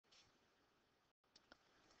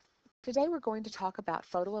Today we're going to talk about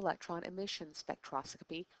photoelectron emission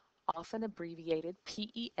spectroscopy, often abbreviated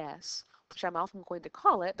PES, which I'm often going to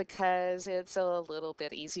call it because it's a little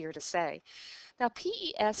bit easier to say. Now,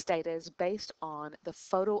 PES data is based on the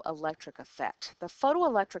photoelectric effect. The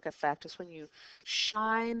photoelectric effect is when you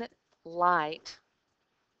shine light,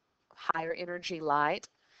 higher energy light,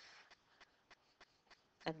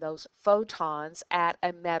 and those photons at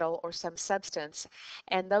a metal or some substance,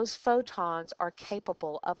 and those photons are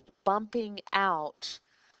capable of bumping out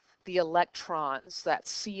the electrons, that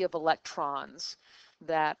sea of electrons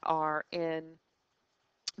that are in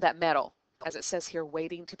that metal, as it says here,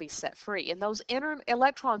 waiting to be set free. And those inner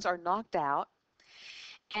electrons are knocked out,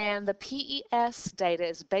 and the PES data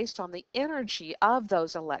is based on the energy of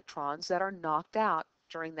those electrons that are knocked out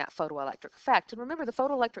during that photoelectric effect. And remember, the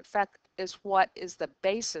photoelectric effect is what is the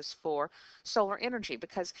basis for solar energy,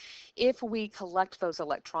 because if we collect those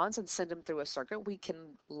electrons and send them through a circuit, we can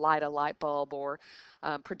light a light bulb or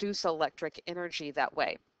produce electric energy that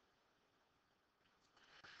way.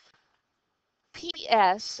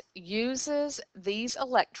 PES uses these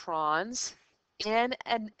electrons in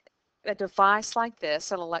a device like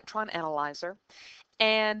this, an electron analyzer,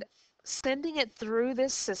 and sending it through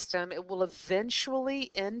this system, it will eventually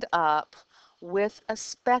end up with a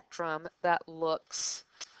spectrum that looks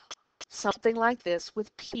something like this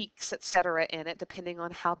with peaks, etc., in it, depending on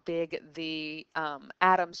how big the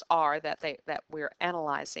atoms are that we're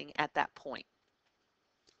analyzing at that point.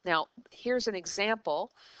 Now, here's an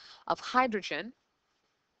example of hydrogen.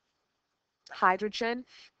 Hydrogen,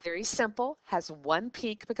 very simple, has one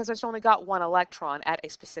peak because there's only got one electron at a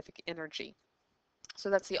specific energy. So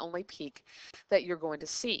that's the only peak that you're going to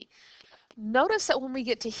see. Notice that when we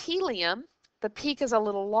get to helium, the peak is a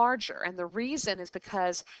little larger, and the reason is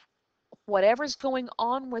because whatever's going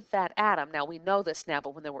on with that atom, now we know this now,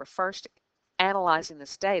 but when they were first analyzing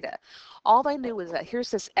this data, all they knew was that here's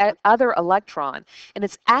this other electron, and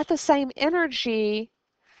it's at the same energy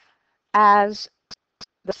as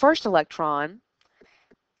the first electron,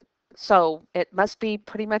 so it must be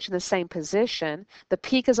pretty much in the same position. The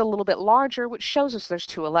peak is a little bit larger, which shows us there's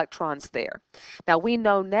two electrons there. Now we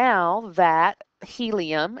know now that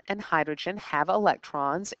helium and hydrogen have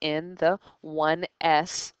electrons in the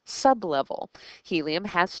 1s sublevel. Helium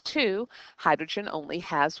has two, hydrogen only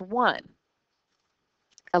has one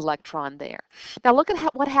electron there. Now look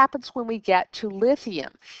at what happens when we get to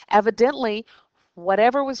lithium. Evidently,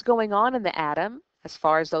 whatever was going on in the atom, as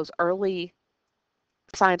far as those early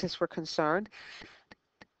scientists were concerned,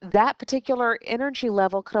 that particular energy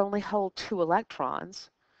level could only hold two electrons.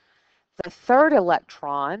 The third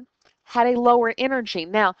electron had a lower energy.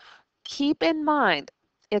 Now, keep in mind,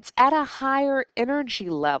 it's at a higher energy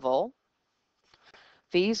level.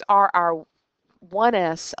 These are our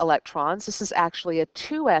 1s electrons. This is actually a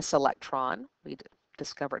 2s electron, we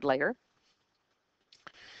discovered later.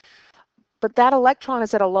 But that electron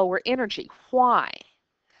is at a lower energy. Why?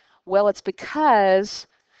 Well, it's because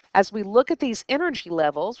as we look at these energy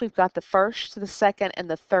levels, we've got the first, the second, and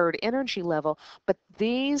the third energy level, but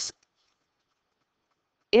these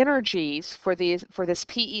energies for this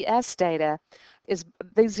PES data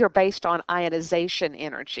these are based on ionization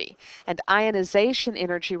energy. And ionization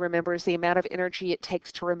energy, remember, is the amount of energy it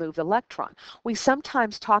takes to remove the electron. We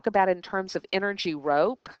sometimes talk about it in terms of energy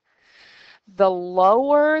rope. The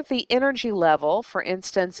lower the energy level, for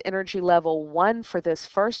instance, energy level 1 for this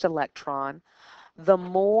first electron, the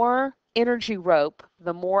more energy rope,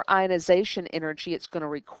 the more ionization energy it's going to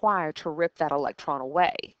require to rip that electron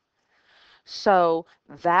away. So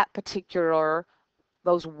that particular,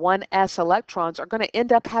 those 1s electrons are going to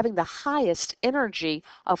end up having the highest energy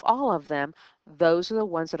of all of them. Those are the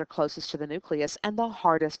ones that are closest to the nucleus and the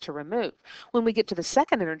hardest to remove. When we get to the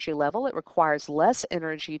second energy level, it requires less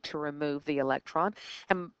energy to remove the electron,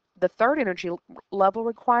 and the third energy level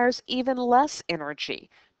requires even less energy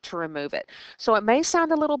to remove it. So it may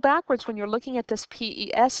sound a little backwards when you're looking at this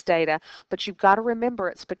PES data, but you've got to remember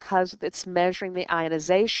it's because it's measuring the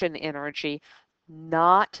ionization energy,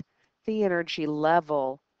 not the energy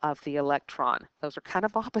level of the electron. Those are kind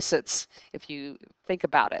of opposites if you think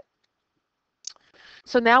about it.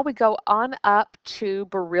 So now we go on up to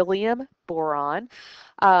beryllium boron.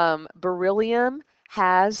 Beryllium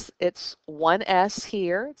has its 1s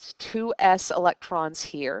here, it's 2s electrons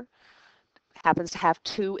here. Happens to have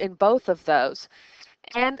two in both of those.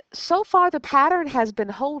 And so far the pattern has been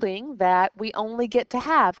holding that we only get to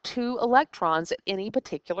have two electrons at any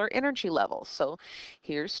particular energy level. So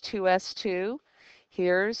here's 2s2,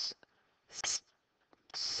 here's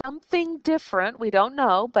something different, we don't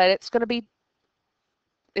know, but it's going to be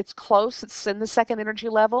it's close, it's in the second energy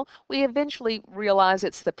level, we eventually realize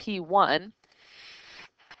it's the P1.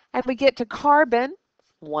 And we get to carbon,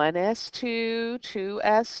 1s2,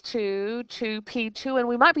 2s2, 2p2, and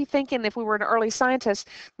we might be thinking, if we were an early scientist,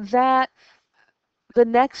 that the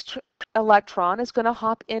next electron is going to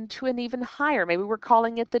hop into an even higher. Maybe we're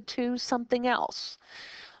calling it the 2 something else.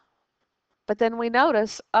 But then we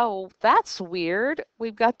notice, oh, that's weird.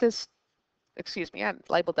 We've got this, excuse me, I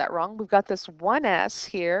labeled that wrong. We've got this 1s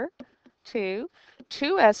here, 2,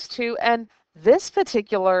 2s2, and this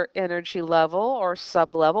particular energy level or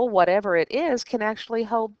sublevel, whatever it is, can actually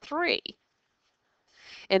hold 3.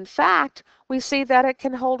 In fact, we see that it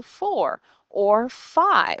can hold 4 or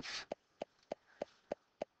 5.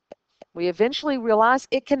 We eventually realize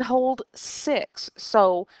it can hold 6.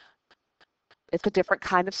 So it's a different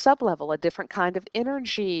kind of sublevel, a different kind of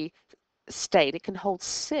energy state. It can hold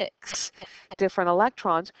 6 different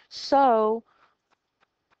electrons. So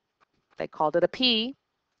they called it a P,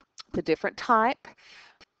 the different type.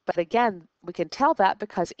 But again, we can tell that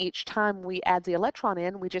because each time we add the electron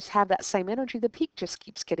in, we just have that same energy. The peak just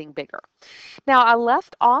keeps getting bigger. Now, I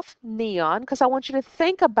left off neon because I want you to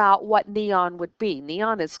think about what neon would be.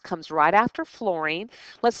 Neon comes right after fluorine.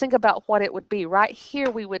 Let's think about what it would be. Right here,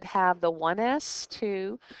 we would have the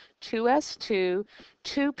 1s2, 2s2,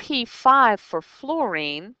 2p5 for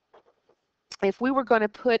fluorine. If we were going to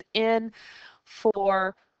put in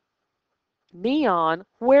for neon,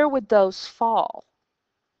 where would those fall?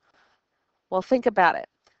 Well, think about it.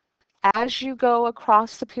 As you go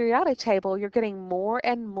across the periodic table, you're getting more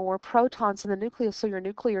and more protons in the nucleus, so your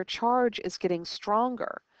nuclear charge is getting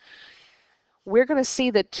stronger. We're going to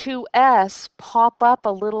see the 2s pop up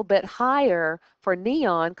a little bit higher for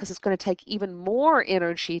neon because it's going to take even more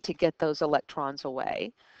energy to get those electrons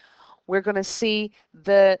away. We're going to see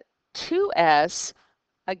the 2s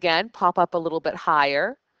again pop up a little bit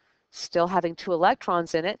higher, still having 2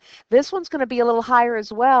 electrons in it. This one's going to be a little higher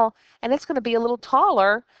as well, and it's going to be a little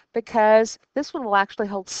taller because this one will actually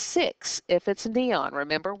hold 6 if it's neon.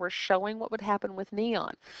 Remember, we're showing what would happen with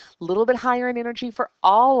neon. A little bit higher in energy for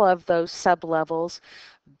all of those sublevels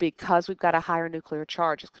because we've got a higher nuclear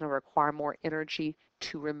charge. It's going to require more energy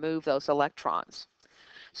to remove those electrons.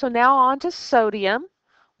 So now on to sodium.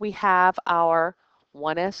 We have our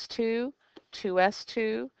 1s2,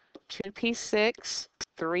 2s2, 2p6,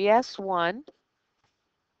 3s1.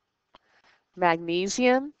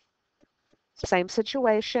 Magnesium, same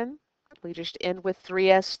situation. We just end with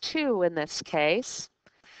 3s2 in this case.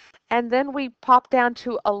 And then we pop down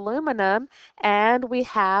to aluminum and we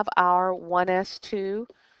have our 1s2,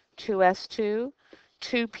 2s2,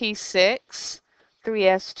 2p6,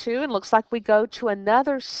 3s2, and looks like we go to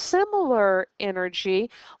another similar energy,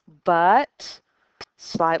 but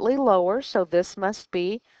slightly lower, so this must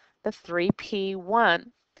be the 3p1.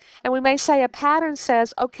 And we may say a pattern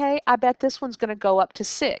says, okay, I bet this one's going to go up to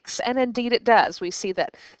 6. And indeed it does. We see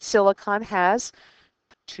that silicon has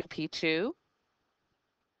 2p2.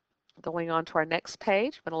 Going on to our next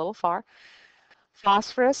page, went a little far.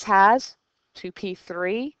 Phosphorus has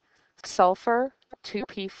 2p3, sulfur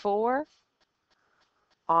 2p4,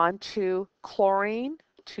 on to chlorine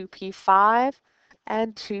 2p5,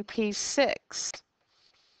 and 2p6.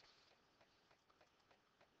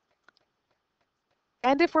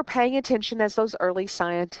 And if we're paying attention as those early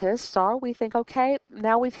scientists are, we think, okay,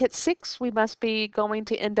 now we've hit 6, we must be going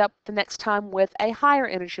to end up the next time with a higher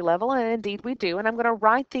energy level, and indeed we do. And I'm going to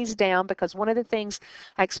write these down because one of the things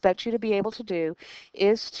I expect you to be able to do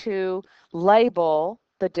is to label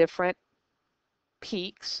the different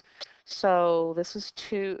peaks. So this is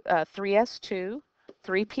 3s2,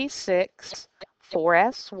 3p6,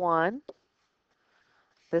 4s1.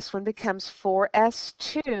 This one becomes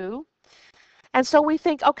 4s2. And so we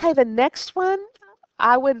think, okay, the next one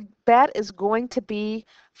I would bet is going to be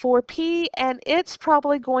 4p, and it's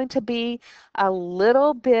probably going to be a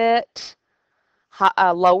little bit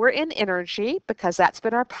lower in energy because that's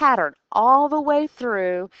been our pattern all the way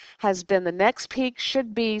through, has been the next peak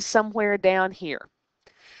should be somewhere down here.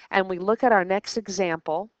 And we look at our next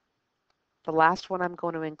example, the last one I'm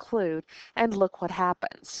going to include, and look what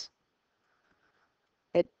happens.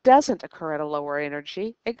 It doesn't occur at a lower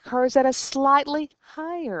energy. It occurs at a slightly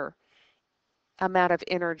higher amount of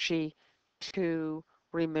energy to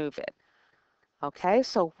remove it. Okay,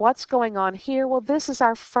 so what's going on here? Well, this is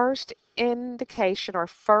our first indication or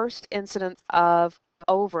first incident of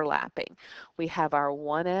overlapping. We have our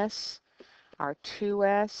 1s, our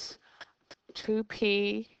 2s,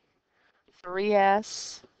 2p,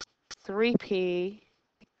 3s, 3p,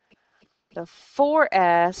 the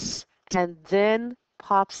 4s, and then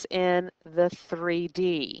pops in the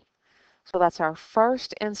 3d. So that's our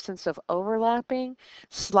first instance of overlapping,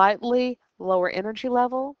 slightly lower energy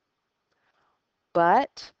level,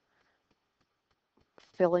 but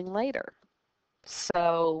filling later.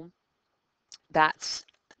 So that's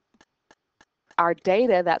our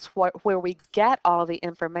data. That's where we get all the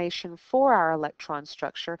information for our electron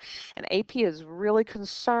structure. And AP is really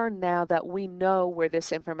concerned now that we know where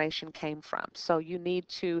this information came from. So you need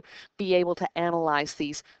to be able to analyze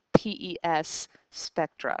these PES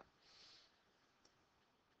spectra.